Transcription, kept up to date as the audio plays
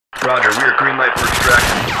Roger, we are green light for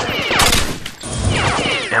extraction.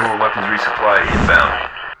 Ammo weapons resupply inbound.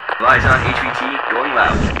 Lies on HVT, going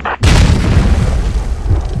loud.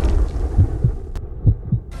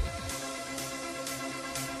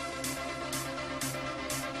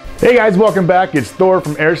 Hey guys, welcome back. It's Thor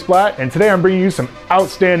from AirSplat, and today I'm bringing you some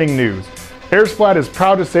outstanding news. AirSplat is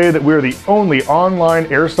proud to say that we're the only online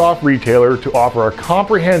airsoft retailer to offer a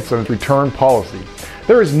comprehensive return policy.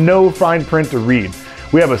 There is no fine print to read.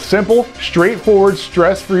 We have a simple, straightforward,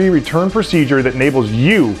 stress-free return procedure that enables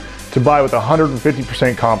you to buy with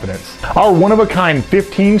 150% confidence. Our one-of-a-kind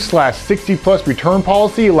 15/60 plus return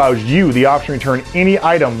policy allows you the option to return any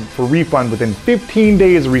item for refund within 15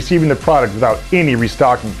 days of receiving the product without any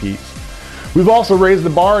restocking fees. We've also raised the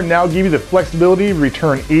bar and now give you the flexibility to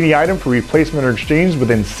return any item for replacement or exchange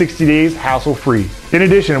within 60 days hassle-free. In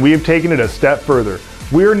addition, we have taken it a step further.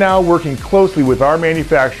 We are now working closely with our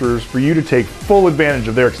manufacturers for you to take full advantage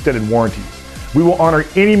of their extended warranties. We will honor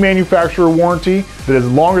any manufacturer warranty that is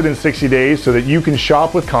longer than 60 days so that you can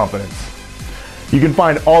shop with confidence. You can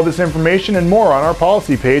find all this information and more on our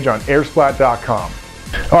policy page on airsplat.com.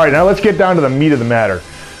 All right, now let's get down to the meat of the matter.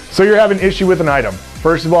 So you're having an issue with an item.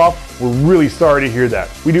 First of all, we're really sorry to hear that.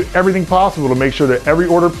 We do everything possible to make sure that every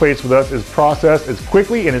order placed with us is processed as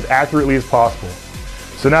quickly and as accurately as possible.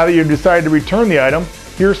 So now that you've decided to return the item,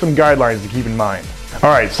 here are some guidelines to keep in mind.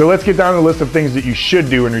 All right, so let's get down to the list of things that you should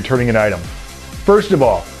do when returning an item. First of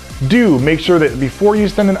all, do make sure that before you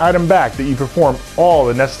send an item back that you perform all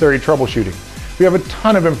the necessary troubleshooting. We have a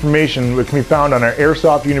ton of information that can be found on our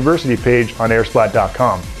Airsoft University page on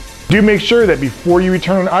airsplat.com. Do make sure that before you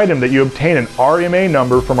return an item that you obtain an RMA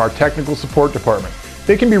number from our technical support department.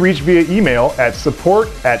 They can be reached via email at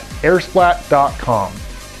support@airsplat.com.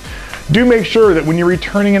 Do make sure that when you're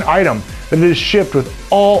returning an item that it is shipped with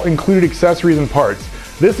all included accessories and parts.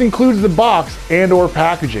 This includes the box and/or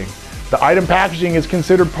packaging. The item packaging is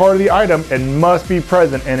considered part of the item and must be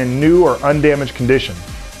present and in new or undamaged condition.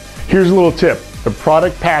 Here's a little tip. The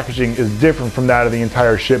product packaging is different from that of the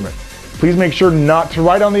entire shipment. Please make sure not to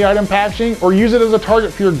write on the item packaging or use it as a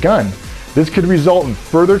target for your gun. This could result in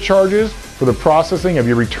further charges for the processing of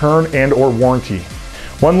your return and/or warranty.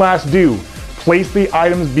 One last do. Place the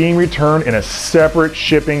items being returned in a separate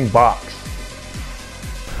shipping box.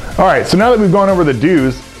 All right, so now that we've gone over the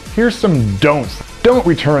do's, here's some don'ts. Don't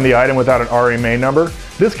return the item without an RMA number.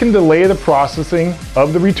 This can delay the processing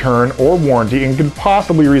of the return or warranty and could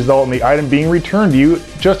possibly result in the item being returned to you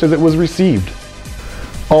just as it was received.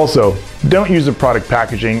 Also, don't use the product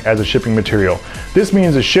packaging as a shipping material. This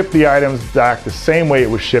means to ship the items back the same way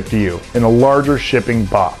it was shipped to you, in a larger shipping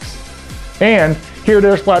box. And here at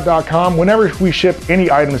airsplat.com, whenever we ship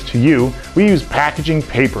any items to you, we use packaging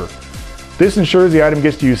paper. This ensures the item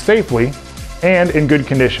gets to you safely and in good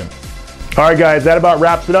condition. All right guys, that about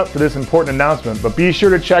wraps it up for this important announcement, but be sure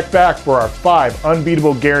to check back for our 5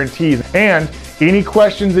 unbeatable guarantees. And any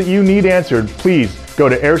questions that you need answered, please go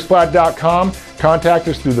to airsplat.com, contact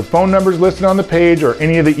us through the phone numbers listed on the page or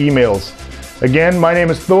any of the emails. Again, my name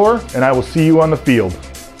is Thor, and I will see you on the field.